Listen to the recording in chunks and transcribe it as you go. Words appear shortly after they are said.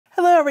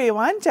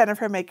everyone,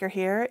 JenniferMaker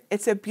here.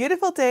 It's a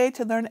beautiful day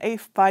to learn a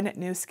fun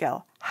new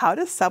skill, how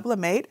to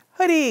sublimate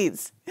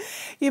hoodies.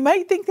 You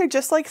might think they're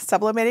just like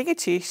sublimating a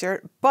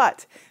t-shirt,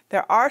 but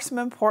there are some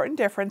important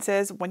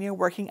differences when you're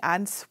working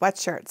on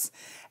sweatshirts,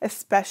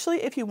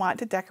 especially if you want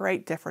to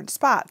decorate different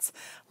spots,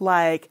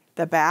 like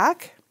the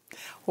back,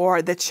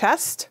 or the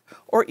chest,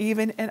 or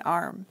even an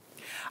arm.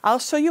 I'll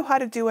show you how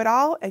to do it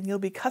all, and you'll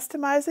be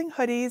customizing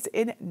hoodies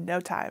in no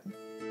time.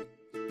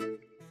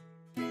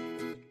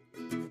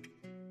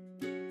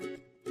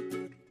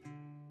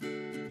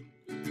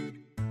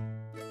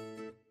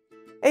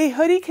 A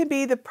hoodie can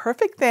be the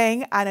perfect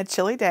thing on a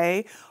chilly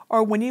day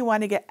or when you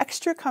want to get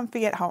extra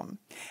comfy at home.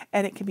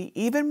 And it can be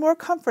even more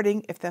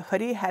comforting if the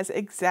hoodie has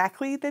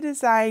exactly the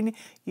design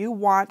you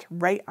want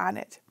right on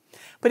it.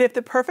 But if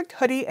the perfect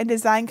hoodie and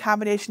design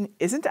combination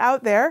isn't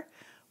out there,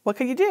 what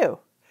can you do?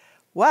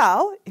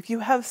 Well, if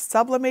you have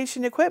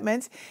sublimation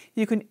equipment,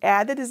 you can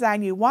add the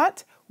design you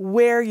want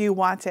where you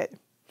want it.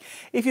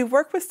 If you've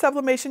worked with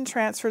sublimation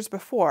transfers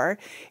before,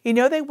 you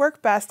know they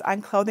work best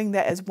on clothing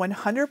that is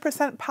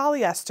 100%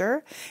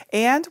 polyester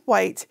and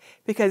white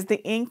because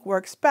the ink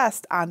works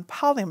best on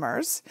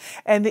polymers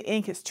and the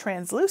ink is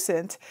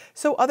translucent,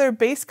 so other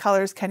base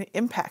colors can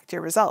impact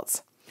your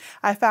results.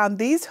 I found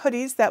these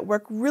hoodies that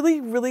work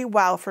really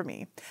well for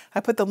me. I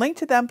put the link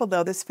to them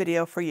below this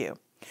video for you.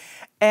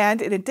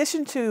 And in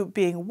addition to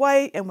being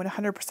white and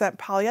 100%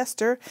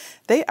 polyester,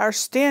 they are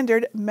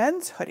standard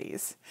men's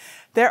hoodies.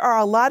 There are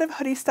a lot of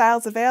hoodie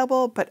styles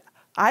available, but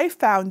I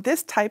found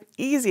this type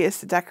easiest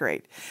to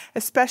decorate,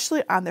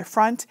 especially on the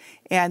front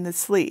and the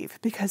sleeve,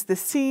 because the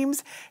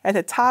seams at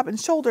the top and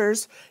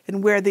shoulders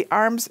and where the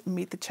arms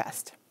meet the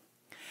chest.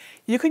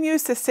 You can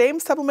use the same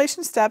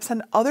sublimation steps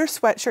on other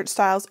sweatshirt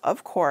styles,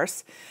 of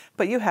course,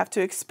 but you have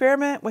to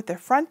experiment with the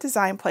front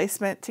design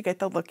placement to get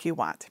the look you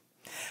want.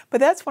 But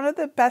that's one of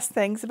the best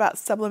things about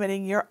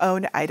sublimating your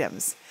own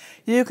items.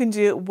 You can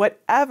do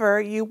whatever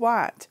you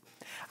want.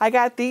 I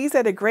got these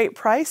at a great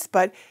price,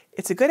 but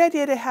it's a good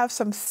idea to have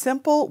some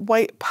simple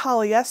white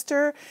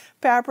polyester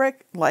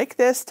fabric like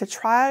this to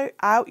try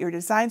out your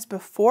designs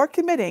before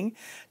committing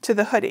to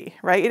the hoodie,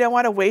 right? You don't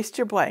want to waste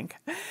your blank.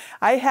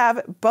 I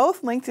have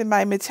both linked in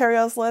my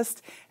materials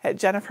list at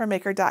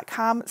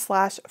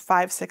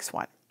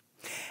JenniferMaker.com/561.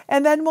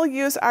 And then we'll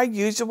use our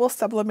usual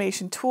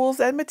sublimation tools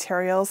and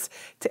materials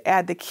to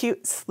add the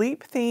cute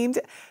sleep-themed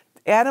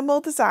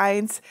animal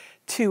designs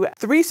to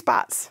 3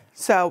 spots.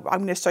 So I'm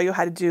going to show you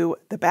how to do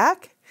the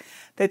back,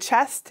 the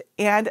chest,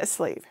 and a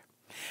sleeve.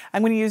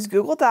 I'm going to use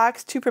Google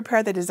Docs to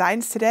prepare the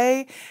designs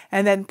today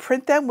and then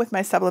print them with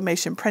my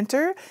sublimation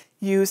printer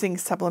using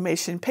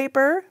sublimation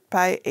paper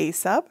by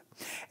Sub.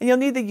 And you'll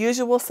need the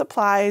usual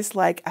supplies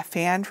like a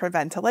fan for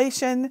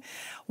ventilation,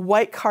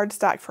 white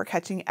cardstock for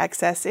catching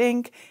excess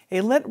ink,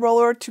 a lint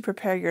roller to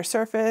prepare your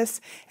surface,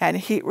 and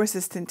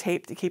heat-resistant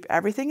tape to keep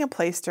everything in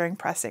place during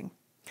pressing.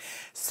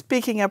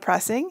 Speaking of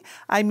pressing,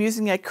 I'm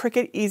using a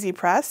Cricut Easy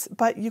Press,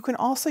 but you can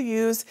also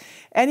use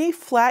any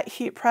flat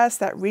heat press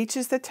that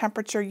reaches the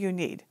temperature you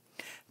need.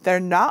 They're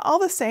not all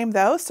the same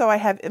though, so I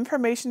have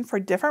information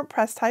for different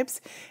press types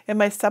in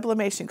my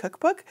sublimation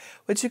cookbook,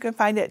 which you can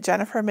find at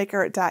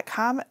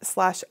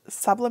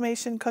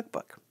JenniferMaker.com/sublimation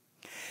cookbook.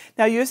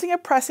 Now, using a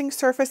pressing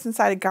surface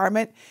inside a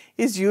garment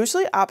is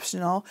usually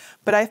optional,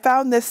 but I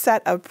found this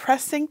set of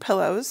pressing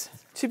pillows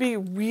to be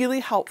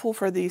really helpful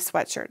for these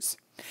sweatshirts.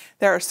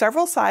 There are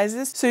several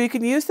sizes, so you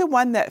can use the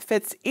one that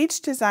fits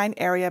each design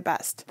area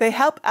best. They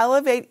help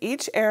elevate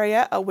each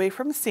area away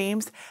from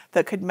seams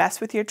that could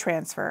mess with your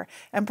transfer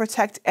and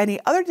protect any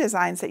other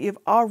designs that you've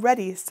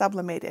already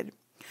sublimated.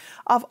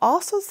 I've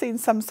also seen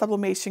some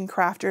sublimation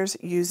crafters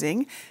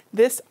using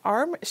this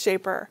arm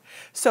shaper,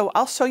 so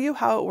I'll show you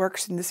how it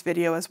works in this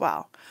video as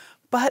well.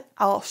 But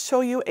I'll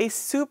show you a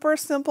super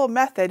simple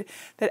method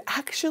that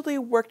actually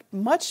worked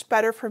much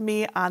better for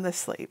me on the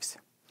sleeves.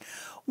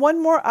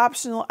 One more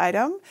optional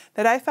item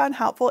that I found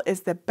helpful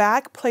is the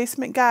back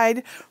placement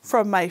guide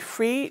from my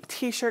free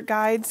t-shirt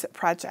guides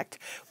project,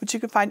 which you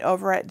can find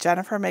over at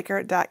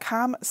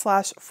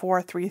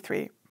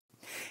JenniferMaker.com/433.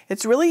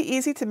 It's really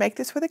easy to make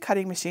this with a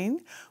cutting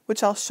machine,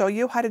 which I'll show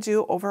you how to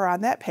do over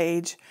on that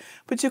page,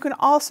 but you can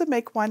also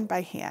make one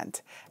by hand.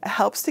 It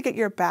helps to get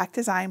your back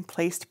design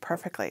placed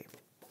perfectly.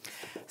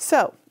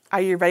 So,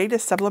 are you ready to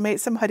sublimate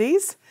some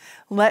hoodies?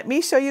 Let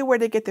me show you where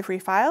to get the free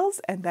files,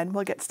 and then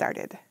we'll get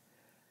started.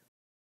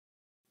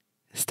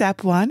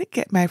 Step 1,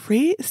 get my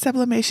free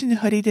sublimation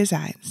hoodie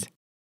designs.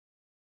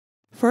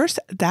 First,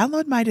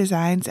 download my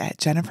designs at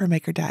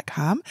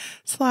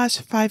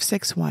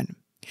JenniferMaker.com/561.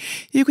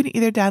 You can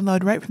either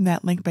download right from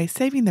that link by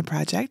saving the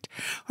project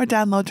or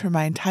download from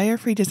my entire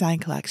free design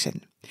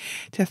collection.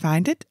 To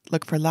find it,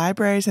 look for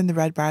libraries in the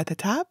red bar at the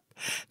top,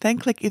 then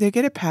click either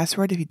get a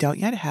password if you don't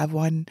yet have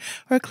one,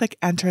 or click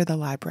enter the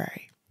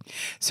library.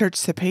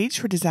 Search the page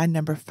for design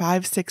number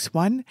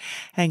 561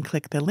 and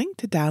click the link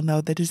to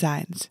download the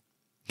designs.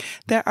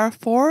 There are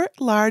 4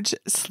 large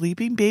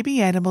sleeping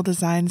baby animal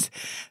designs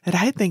that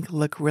I think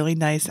look really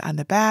nice on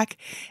the back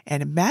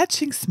and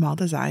matching small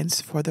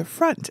designs for the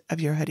front of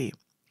your hoodie.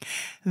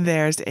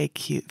 There's a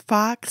cute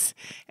fox,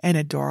 an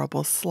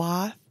adorable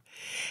sloth,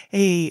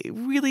 a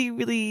really,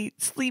 really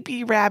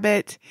sleepy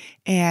rabbit,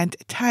 and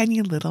a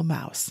tiny little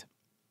mouse.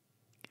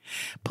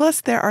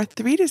 Plus, there are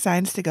 3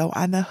 designs to go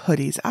on the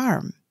hoodie's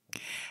arm.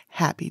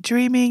 Happy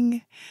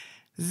dreaming,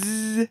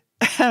 zzz,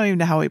 I don't even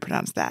know how we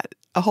pronounce that.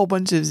 A whole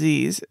bunch of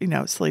Z's,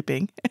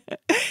 sleeping,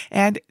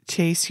 and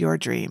chase your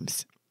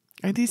dreams.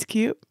 Are these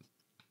cute?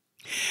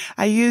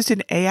 I used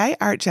an AI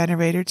art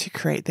generator to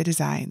create the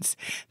designs,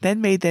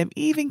 then made them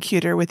even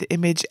cuter with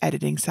image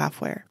editing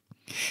software.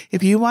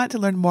 If you want to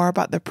learn more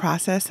about the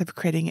process of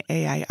creating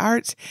AI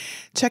art,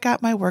 check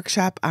out my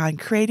workshop on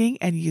creating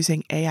and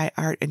using AI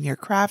art in your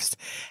crafts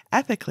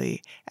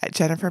ethically at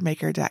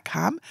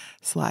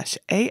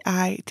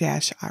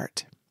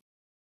JenniferMaker.com/AI-art.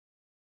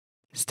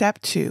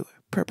 Step 2.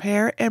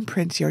 Prepare and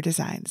print your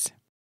designs.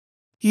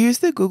 Use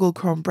the Google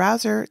Chrome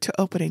browser to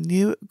open a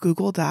new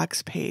Google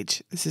Docs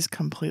page. This is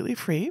completely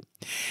free,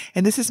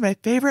 and this is my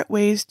favorite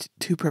ways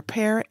to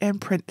prepare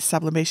and print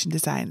sublimation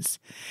designs,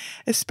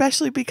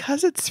 especially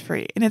because it's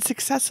free and it's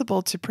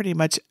accessible to pretty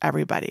much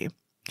everybody.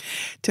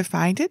 To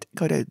find it,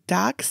 go to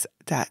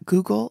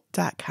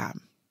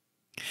docs.google.com.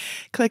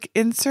 Click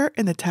Insert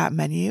in the top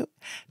menu,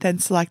 then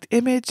select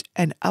Image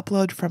and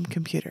Upload from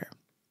Computer.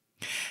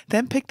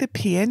 Then pick the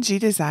PNG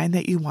design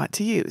that you want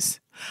to use.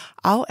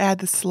 I'll add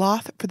the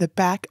sloth for the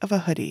back of a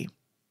hoodie.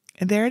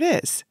 And there it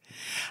is.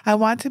 I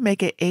want to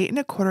make it 8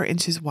 1/4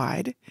 inches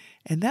wide,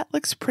 and that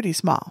looks pretty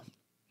small.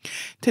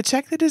 To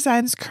check the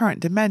design's current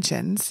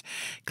dimensions,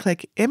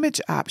 click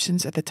Image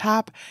Options at the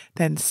top,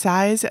 then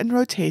Size and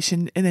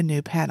Rotation in the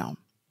new panel.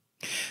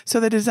 So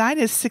the design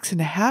is 6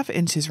 1/2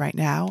 inches right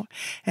now,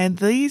 and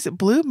these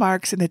blue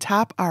marks in the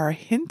top are a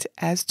hint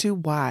as to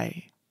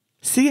why.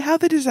 See how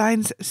the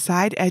design's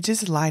side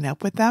edges line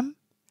up with them?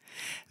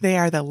 They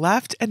are the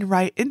left and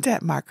right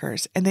indent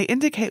markers, and they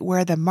indicate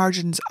where the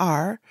margins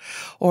are,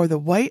 or the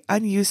white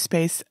unused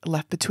space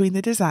left between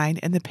the design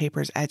and the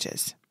paper's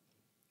edges.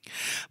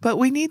 But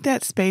we need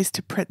that space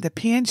to print the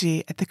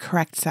PNG at the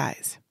correct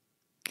size.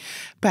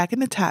 Back in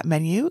the top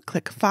menu,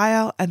 click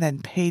File and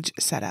then Page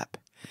Setup.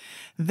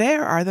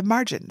 There are the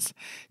margins.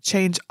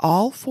 Change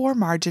all 4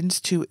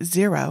 margins to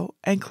 0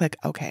 and click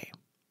OK.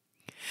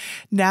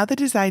 Now the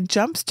design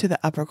jumps to the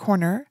upper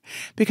corner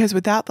because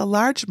without the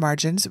large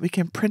margins, we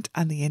can print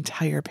on the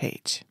entire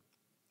page.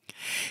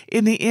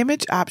 In the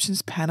Image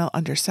Options panel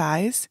under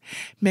Size,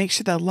 make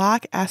sure the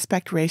Lock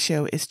Aspect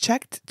Ratio is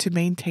checked to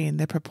maintain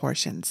the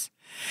proportions.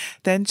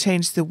 Then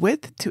change the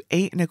width to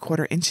 8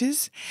 1/4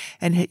 inches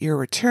and hit your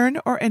Return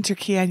or Enter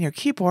key on your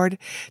keyboard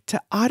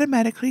to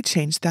automatically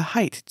change the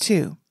height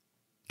too.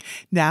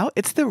 Now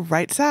it's the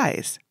right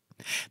size.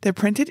 The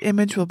printed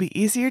image will be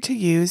easier to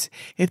use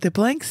if the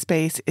blank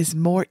space is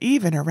more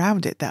even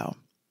around it, though.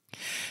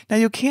 Now,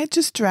 you can't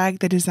just drag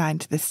the design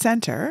to the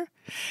center.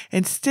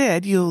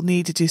 Instead, you'll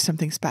need to do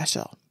something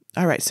special.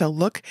 All right, so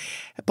look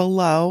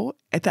below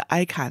at the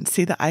icons.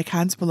 See the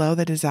icons below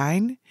the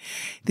design?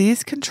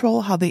 These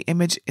control how the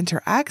image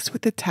interacts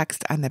with the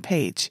text on the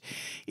page,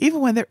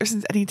 even when there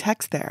isn't any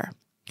text there.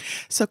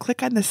 So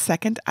click on the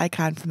second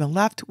icon from the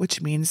left,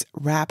 which means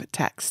Wrap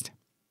Text.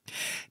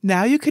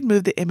 Now you can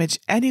move the image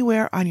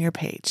anywhere on your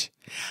page.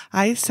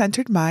 I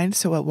centered mine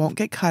so it won't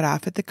get cut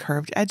off at the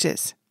curved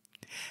edges.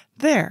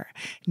 There,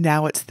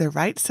 now it's the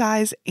right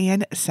size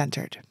and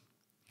centered.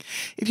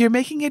 If you're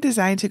making a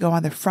design to go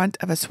on the front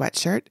of a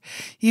sweatshirt,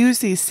 use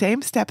these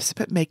same steps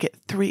but make it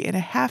 3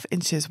 1/2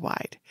 inches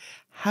wide.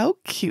 How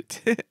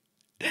cute!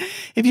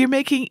 If you're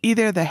making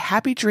either the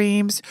Happy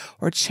Dreams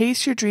or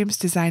Chase Your Dreams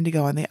design to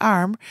go on the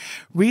arm,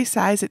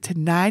 resize it to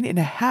 9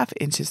 1/2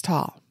 inches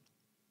tall.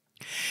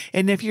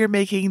 And if you're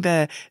making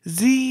the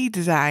Z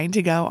design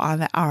to go on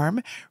the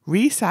arm,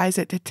 resize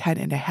it to 10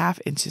 1/2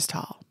 inches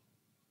tall.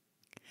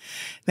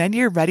 Then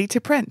you're ready to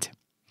print.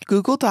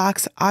 Google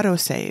Docs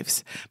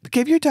autosaves, but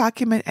give your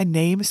document a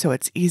name so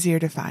it's easier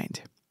to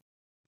find.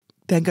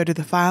 Then go to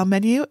the File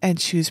menu and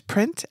choose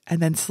Print,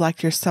 and then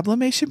select your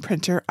sublimation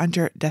printer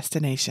under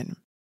Destination.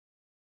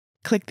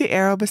 Click the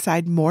arrow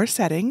beside More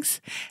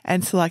Settings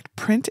and select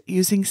Print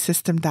using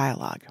System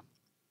dialog.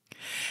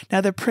 Now,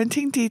 the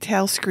printing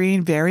detail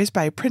screen varies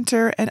by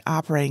printer and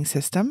operating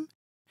system,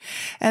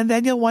 and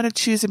then you'll want to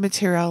choose a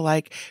material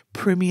like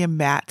premium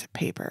matte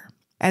paper.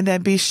 And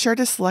then be sure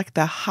to select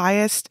the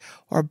highest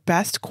or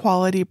best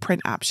quality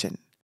print option.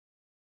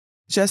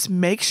 Just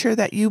make sure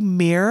that you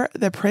mirror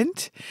the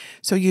print,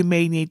 so you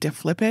may need to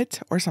flip it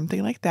or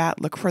something like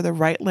that. Look for the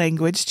right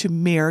language to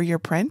mirror your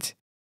print.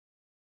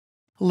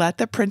 Let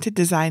the printed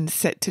design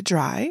sit to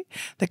dry.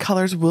 The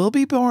colors will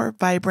be more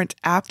vibrant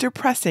after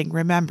pressing.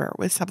 Remember,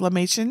 with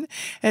sublimation,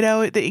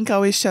 the ink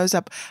always shows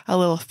up a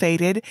little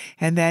faded,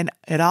 and then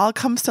it all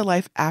comes to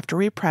life after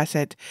we press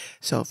it.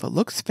 So if it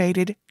looks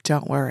faded,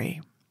 don't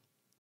worry.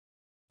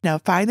 Now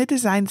find the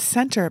design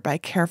center by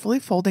carefully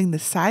folding the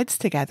sides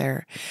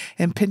together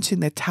and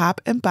pinching the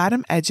top and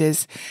bottom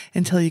edges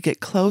until you get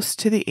close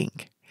to the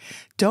ink.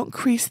 Don't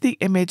crease the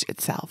image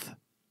itself.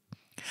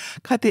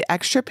 Cut the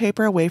extra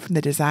paper away from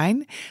the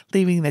design,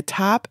 leaving the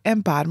top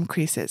and bottom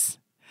creases.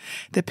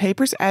 The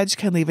paper's edge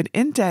can leave an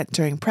indent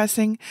during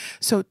pressing,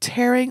 so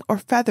tearing or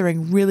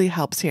feathering really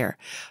helps here.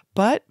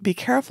 But be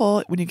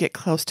careful when you get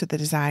close to the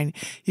design.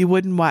 You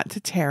wouldn't want to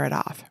tear it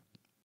off.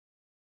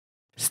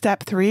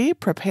 Step 3,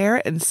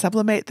 prepare and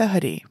sublimate the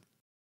hoodie.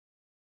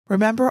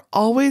 Remember,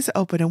 always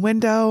open a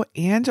window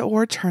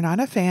and/or turn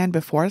on a fan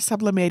before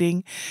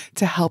sublimating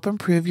to help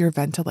improve your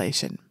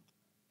ventilation.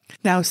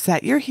 Now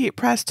set your heat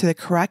press to the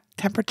correct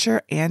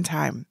temperature and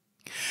time.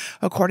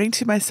 According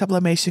to my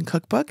sublimation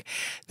cookbook,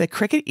 the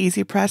Cricut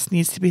Easy Press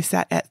needs to be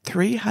set at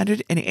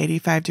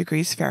 385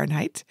 degrees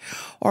Fahrenheit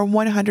or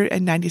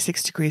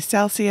 196 degrees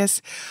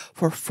Celsius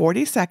for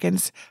 40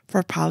 seconds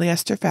for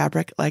polyester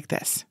fabric like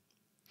this.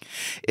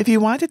 If you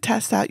want to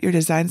test out your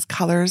design's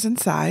colors and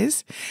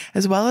size,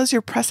 as well as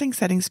your pressing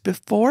settings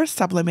before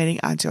sublimating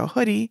onto a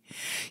hoodie,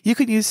 you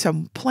can use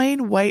some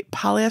plain white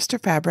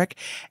polyester fabric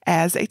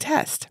as a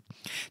test.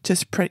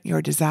 Just print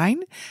your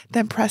design,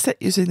 then press it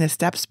using the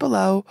steps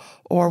below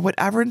or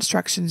whatever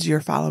instructions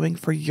you're following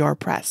for your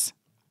press.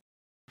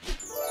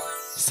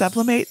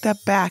 Sublimate the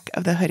back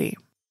of the hoodie.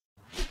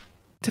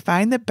 To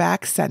find the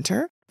back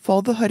center,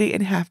 fold the hoodie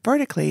in half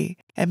vertically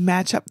and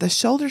match up the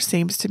shoulder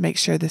seams to make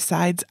sure the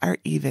sides are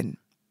even.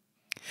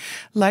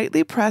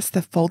 Lightly press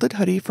the folded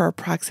hoodie for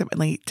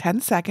approximately 10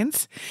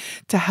 seconds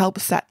to help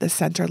set the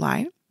center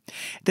line.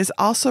 This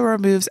also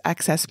removes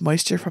excess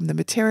moisture from the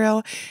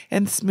material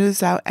and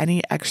smooths out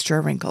any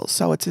extra wrinkles,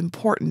 so it's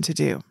important to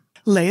do.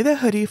 Lay the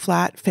hoodie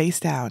flat face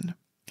down.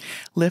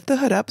 Lift the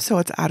hood up so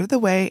it's out of the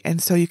way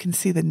and so you can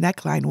see the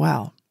neckline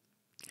well.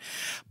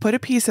 Put a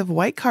piece of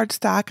white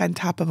cardstock on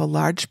top of a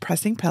large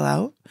pressing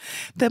pillow,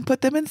 then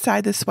put them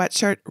inside the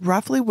sweatshirt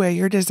roughly where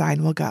your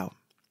design will go.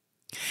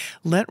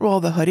 Lint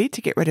roll the hoodie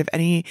to get rid of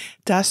any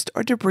dust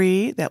or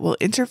debris that will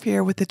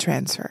interfere with the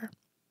transfer.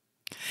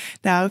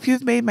 Now, if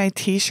you've made my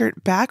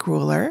t-shirt back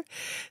ruler,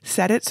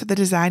 set it so the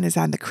design is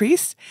on the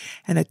crease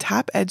and the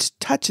top edge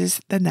touches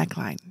the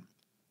neckline.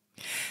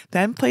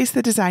 Then place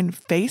the design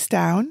face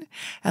down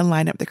and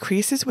line up the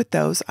creases with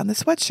those on the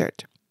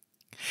sweatshirt.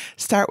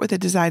 Start with the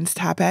design's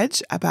top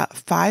edge about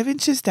 5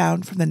 inches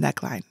down from the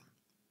neckline.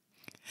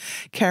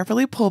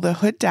 Carefully pull the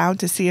hood down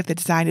to see if the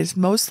design is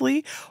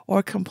mostly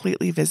or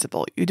completely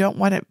visible. You don't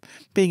want it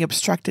being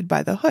obstructed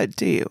by the hood,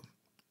 do you?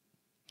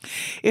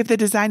 If the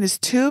design is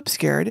too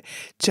obscured,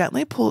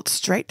 gently pull it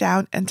straight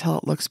down until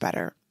it looks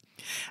better.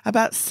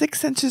 About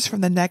 6 inches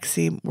from the neck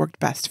seam worked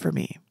best for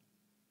me.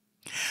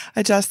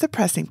 Adjust the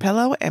pressing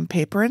pillow and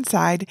paper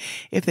inside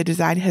if the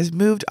design has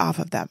moved off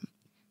of them.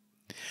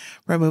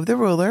 Remove the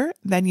ruler,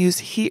 then use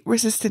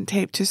heat-resistant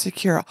tape to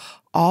secure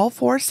all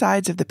 4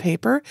 sides of the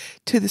paper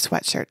to the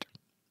sweatshirt.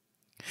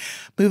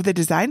 Move the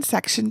design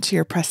section to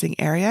your pressing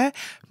area,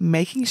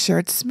 making sure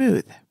it's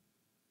smooth.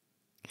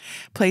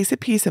 Place a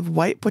piece of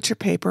white butcher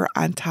paper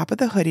on top of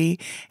the hoodie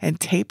and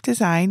tape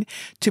design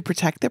to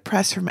protect the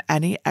press from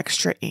any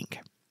extra ink.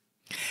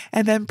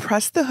 And then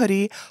press the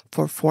hoodie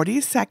for 40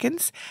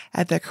 seconds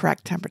at the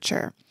correct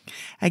temperature.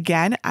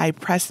 Again, I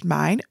pressed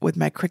mine with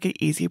my Cricut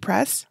Easy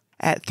Press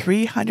at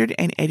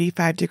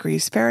 385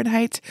 degrees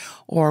Fahrenheit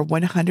or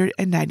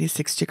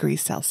 196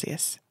 degrees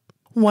Celsius.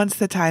 Once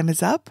the time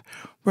is up,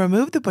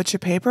 remove the butcher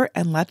paper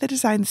and let the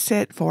design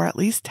sit for at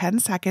least 10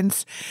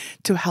 seconds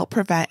to help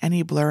prevent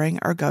any blurring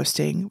or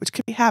ghosting, which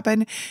can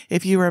happen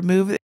if you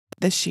remove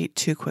the sheet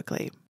too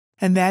quickly.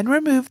 And then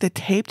remove the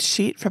taped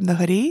sheet from the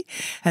hoodie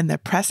and the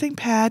pressing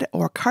pad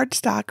or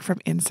cardstock from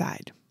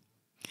inside.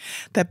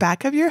 The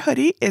back of your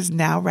hoodie is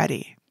now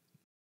ready.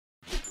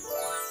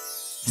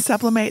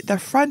 Sublimate the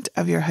front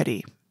of your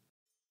hoodie.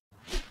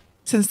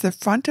 Since the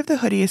front of the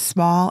hoodie is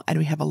small and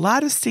we have a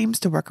lot of seams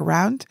to work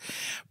around,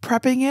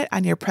 prepping it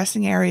on your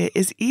pressing area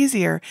is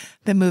easier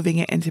than moving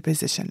it into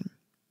position.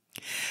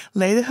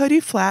 Lay the hoodie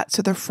flat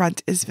so the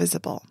front is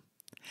visible.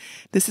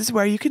 This is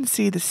where you can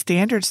see the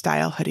standard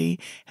style hoodie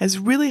has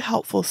really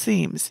helpful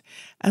seams,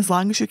 as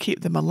long as you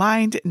keep them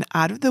aligned and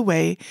out of the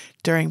way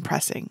during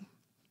pressing.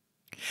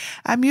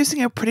 I'm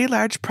using a pretty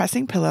large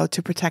pressing pillow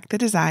to protect the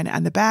design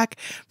on the back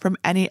from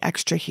any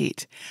extra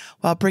heat,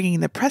 while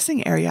bringing the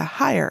pressing area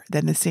higher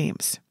than the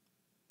seams.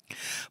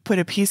 Put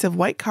a piece of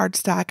white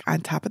cardstock on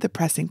top of the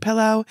pressing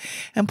pillow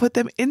and put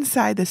them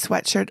inside the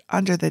sweatshirt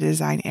under the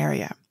design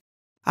area.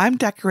 I'm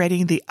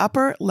decorating the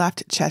upper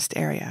left chest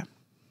area.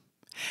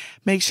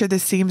 Make sure the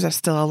seams are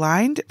still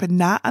aligned, but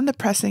not on the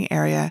pressing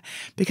area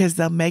because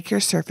they'll make your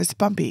surface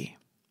bumpy.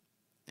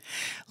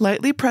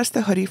 Lightly press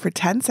the hoodie for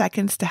 10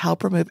 seconds to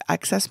help remove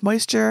excess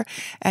moisture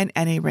and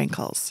any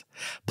wrinkles.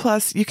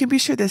 Plus, you can be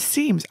sure the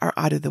seams are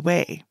out of the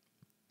way.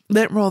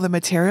 Lint roll the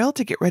material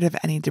to get rid of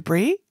any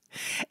debris,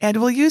 and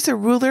we'll use a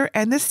ruler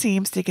and the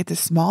seams to get the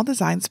small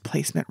design's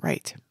placement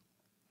right.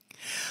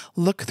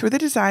 Look through the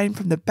design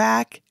from the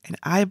back and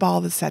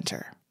eyeball the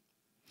center.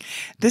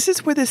 This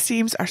is where the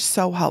seams are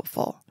so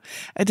helpful.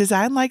 A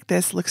design like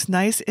this looks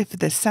nice if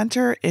the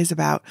center is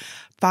about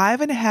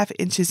 5.5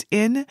 inches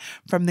in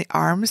from the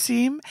arm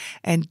seam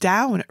and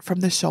down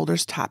from the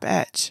shoulder's top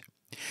edge.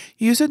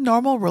 Use a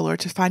normal ruler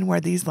to find where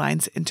these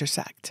lines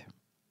intersect.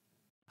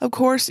 Of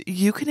course,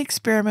 you can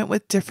experiment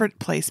with different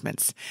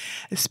placements,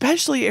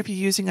 especially if you're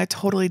using a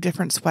totally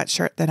different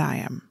sweatshirt than I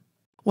am.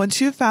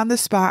 Once you've found the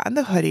spot on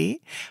the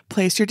hoodie,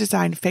 place your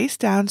design face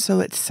down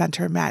so its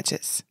center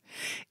matches.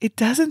 It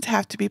doesn't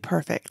have to be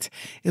perfect.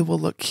 It will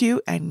look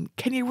cute, and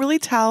can you really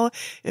tell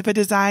if a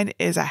design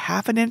is a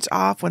half an inch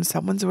off when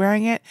someone's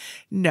wearing it?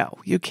 No,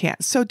 you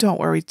can't, so don't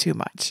worry too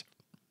much.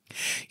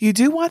 You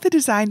do want the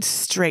design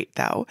straight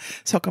though,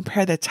 so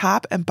compare the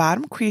top and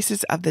bottom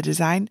creases of the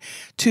design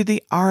to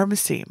the arm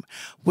seam,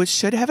 which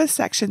should have a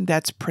section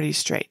that's pretty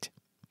straight.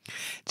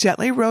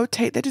 Gently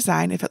rotate the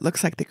design if it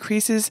looks like the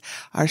creases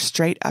are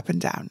straight up and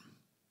down.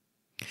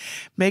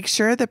 Make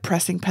sure the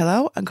pressing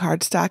pillow and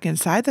cardstock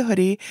inside the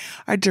hoodie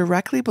are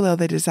directly below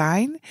the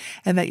design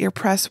and that your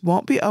press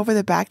won't be over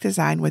the back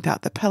design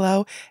without the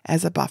pillow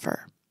as a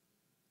buffer.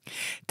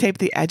 Tape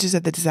the edges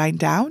of the design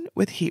down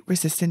with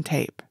heat-resistant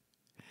tape.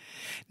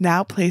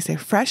 Now place a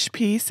fresh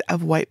piece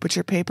of white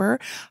butcher paper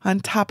on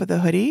top of the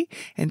hoodie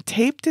and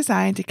tape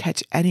design to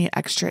catch any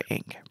extra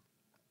ink.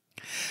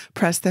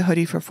 Press the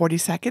hoodie for 40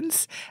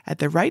 seconds at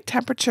the right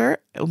temperature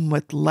and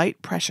with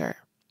light pressure.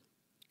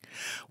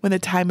 When the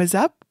time is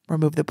up,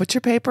 remove the butcher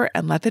paper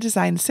and let the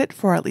design sit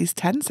for at least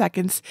 10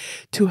 seconds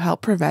to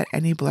help prevent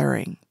any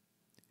blurring.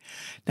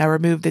 Now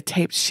remove the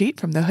taped sheet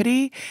from the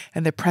hoodie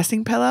and the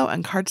pressing pillow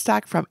and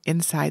cardstock from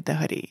inside the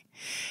hoodie.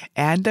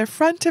 And the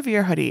front of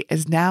your hoodie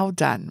is now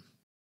done.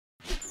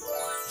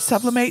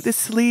 Sublimate the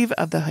sleeve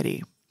of the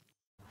hoodie.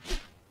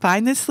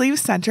 Find the sleeve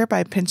center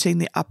by pinching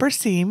the upper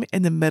seam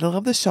in the middle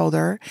of the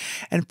shoulder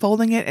and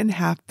folding it in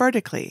half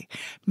vertically,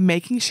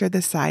 making sure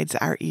the sides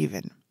are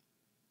even.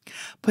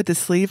 Put the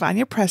sleeve on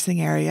your pressing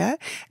area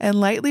and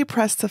lightly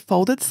press the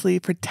folded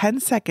sleeve for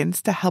 10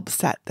 seconds to help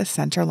set the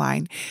center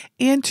line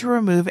and to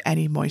remove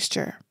any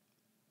moisture.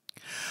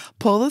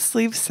 Pull the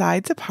sleeve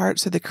sides apart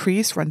so the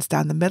crease runs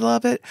down the middle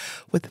of it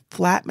with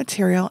flat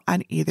material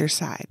on either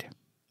side.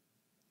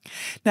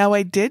 Now,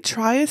 I did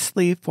try a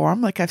sleeve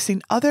form like I've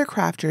seen other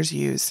crafters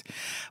use,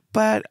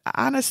 but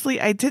honestly,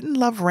 I didn't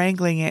love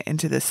wrangling it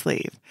into the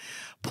sleeve.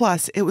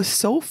 Plus, it was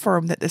so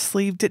firm that the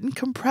sleeve didn't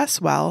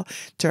compress well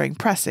during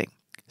pressing,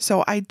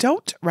 so I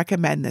don't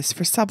recommend this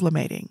for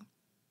sublimating.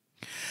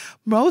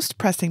 Most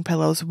pressing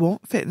pillows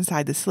won't fit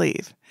inside the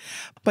sleeve,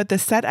 but the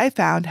set I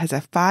found has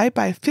a 5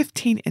 by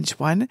 15 inch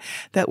one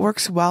that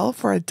works well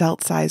for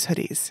adult size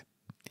hoodies.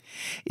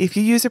 If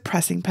you use a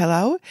pressing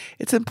pillow,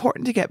 it's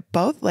important to get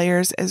both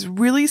layers as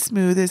really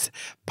smooth as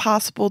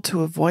possible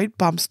to avoid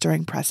bumps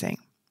during pressing.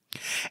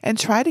 And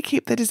try to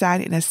keep the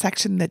design in a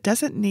section that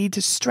doesn't need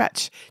to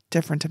stretch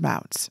different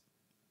amounts.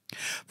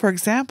 For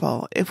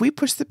example, if we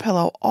push the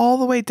pillow all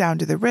the way down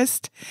to the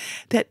wrist,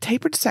 that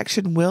tapered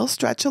section will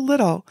stretch a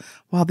little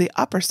while the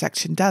upper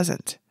section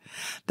doesn't.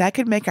 That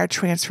can make our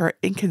transfer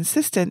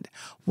inconsistent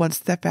once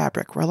the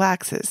fabric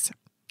relaxes.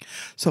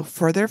 So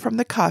further from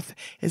the cuff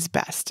is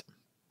best.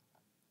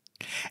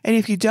 And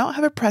if you don't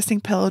have a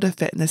pressing pillow to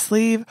fit in the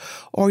sleeve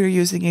or you're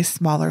using a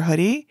smaller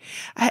hoodie,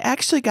 I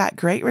actually got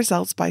great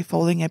results by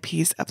folding a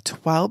piece of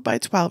 12 by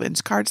 12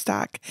 inch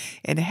cardstock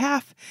in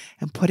half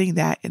and putting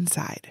that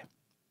inside.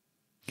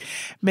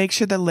 Make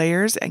sure the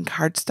layers and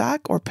cardstock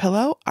or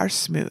pillow are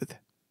smooth.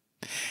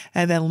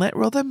 And then lint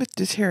roll the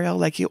material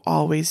like you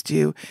always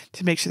do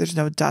to make sure there's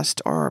no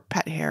dust or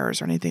pet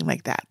hairs or anything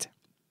like that.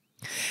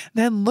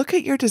 Then look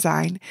at your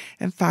design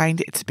and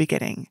find its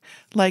beginning,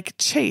 like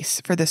Chase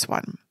for this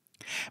one.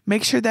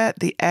 Make sure that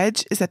the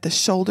edge is at the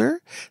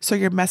shoulder so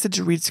your message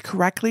reads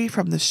correctly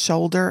from the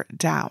shoulder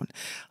down,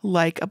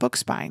 like a book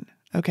spine.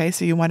 Okay,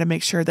 so you want to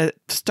make sure that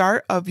the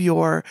start of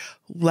your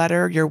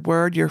letter, your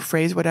word, your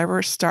phrase,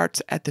 whatever,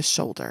 starts at the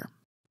shoulder.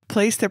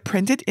 Place the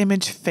printed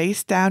image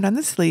face down on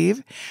the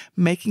sleeve,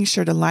 making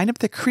sure to line up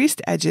the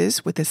creased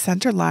edges with the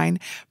center line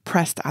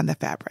pressed on the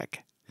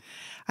fabric.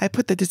 I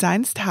put the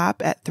design's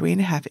top at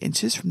 3.5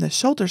 inches from the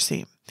shoulder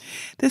seam.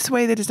 This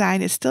way the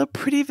design is still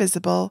pretty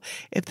visible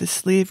if the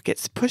sleeve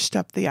gets pushed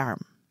up the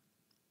arm.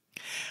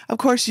 Of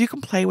course, you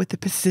can play with the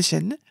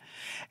position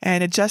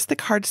and adjust the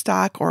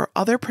cardstock or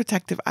other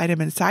protective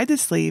item inside the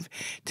sleeve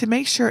to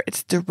make sure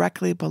it's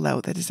directly below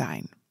the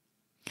design.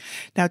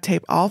 Now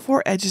tape all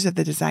 4 edges of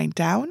the design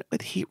down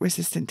with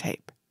heat-resistant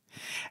tape.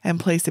 And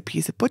place a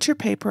piece of butcher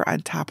paper on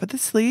top of the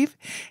sleeve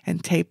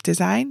and tape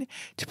design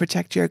to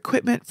protect your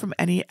equipment from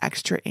any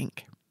extra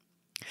ink.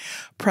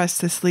 Press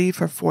the sleeve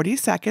for 40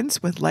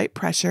 seconds with light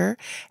pressure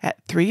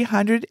at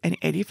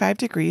 385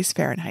 degrees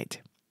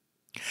Fahrenheit.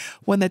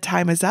 When the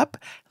time is up,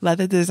 let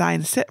the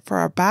design sit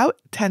for about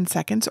 10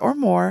 seconds or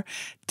more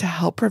to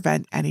help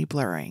prevent any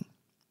blurring.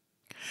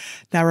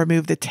 Now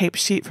remove the tape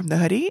sheet from the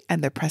hoodie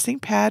and the pressing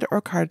pad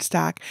or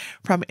cardstock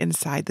from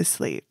inside the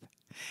sleeve.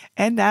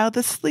 And now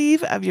the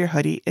sleeve of your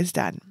hoodie is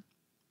done.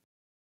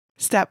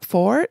 Step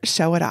 4,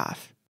 show it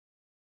off.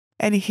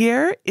 And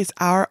here is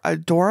our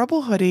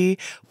adorable hoodie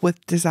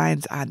with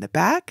designs on the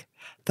back,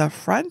 the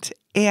front,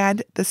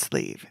 and the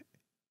sleeve.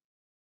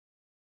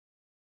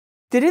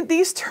 Didn't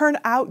these turn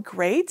out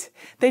great?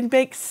 They'd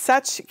make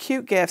such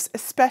cute gifts,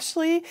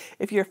 especially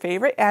if your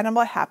favorite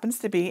animal happens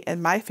to be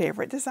in my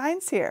favorite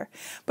designs here.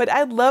 But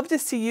I'd love to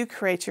see you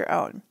create your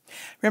own.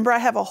 Remember, I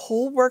have a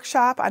whole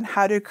workshop on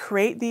how to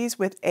create these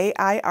with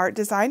AI art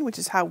design, which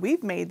is how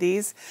we've made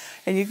these.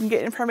 And you can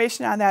get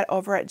information on that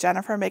over at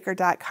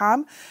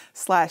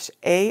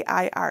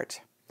JenniferMaker.com/AI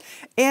art.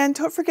 And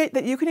don't forget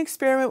that you can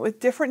experiment with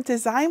different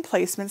design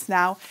placements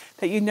now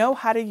that you know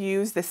how to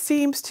use the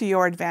seams to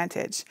your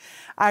advantage.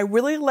 I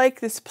really like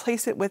this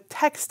placement with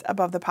text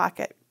above the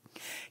pocket.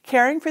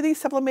 Caring for these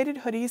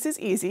sublimated hoodies is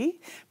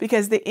easy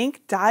because the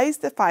ink dyes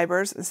the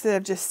fibers instead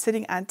of just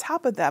sitting on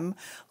top of them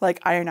like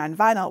iron-on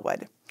vinyl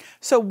would.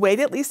 So wait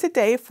at least a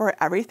day for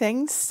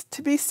everything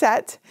to be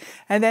set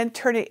and then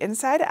turn it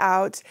inside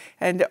out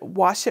and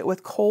wash it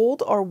with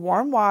cold or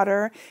warm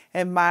water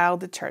and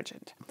mild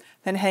detergent.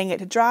 Then hang it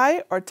to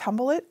dry or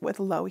tumble it with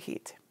low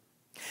heat.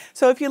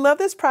 So if you love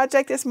this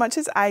project as much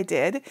as I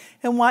did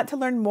and want to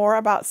learn more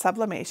about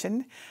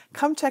sublimation,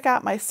 come check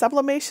out my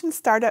Sublimation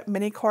Startup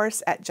mini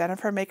course at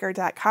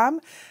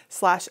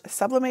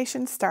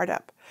JenniferMaker.com/sublimation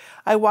startup.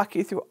 I walk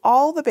you through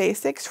all the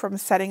basics from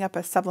setting up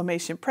a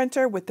sublimation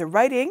printer with the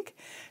right ink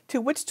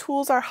to which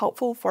tools are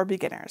helpful for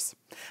beginners.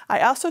 I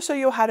also show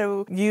you how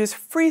to use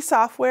free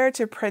software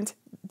to print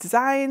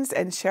designs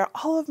and share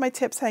all of my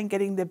tips on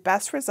getting the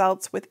best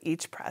results with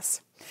each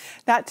press.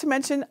 Not to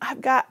mention,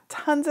 I've got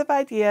tons of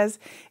ideas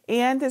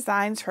and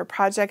designs for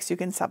projects you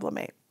can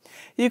sublimate.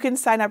 You can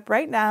sign up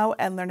right now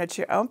and learn at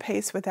your own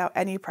pace without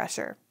any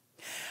pressure.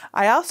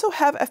 I also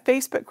have a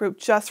Facebook group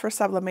just for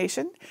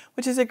sublimation,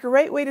 which is a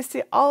great way to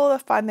see all of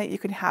the fun that you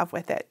can have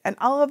with it and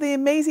all of the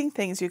amazing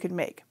things you can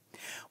make.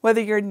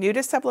 Whether you're new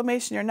to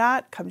sublimation or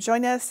not, come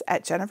join us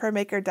at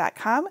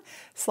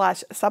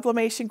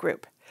JenniferMaker.com/sublimation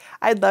group.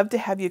 I'd love to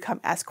have you come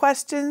ask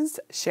questions,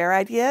 share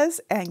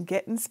ideas, and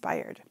get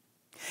inspired.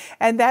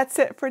 And that's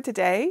it for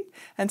today.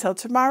 Until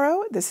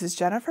tomorrow, this is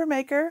Jennifer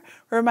Maker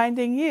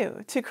reminding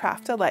you to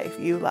craft a life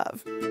you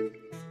love.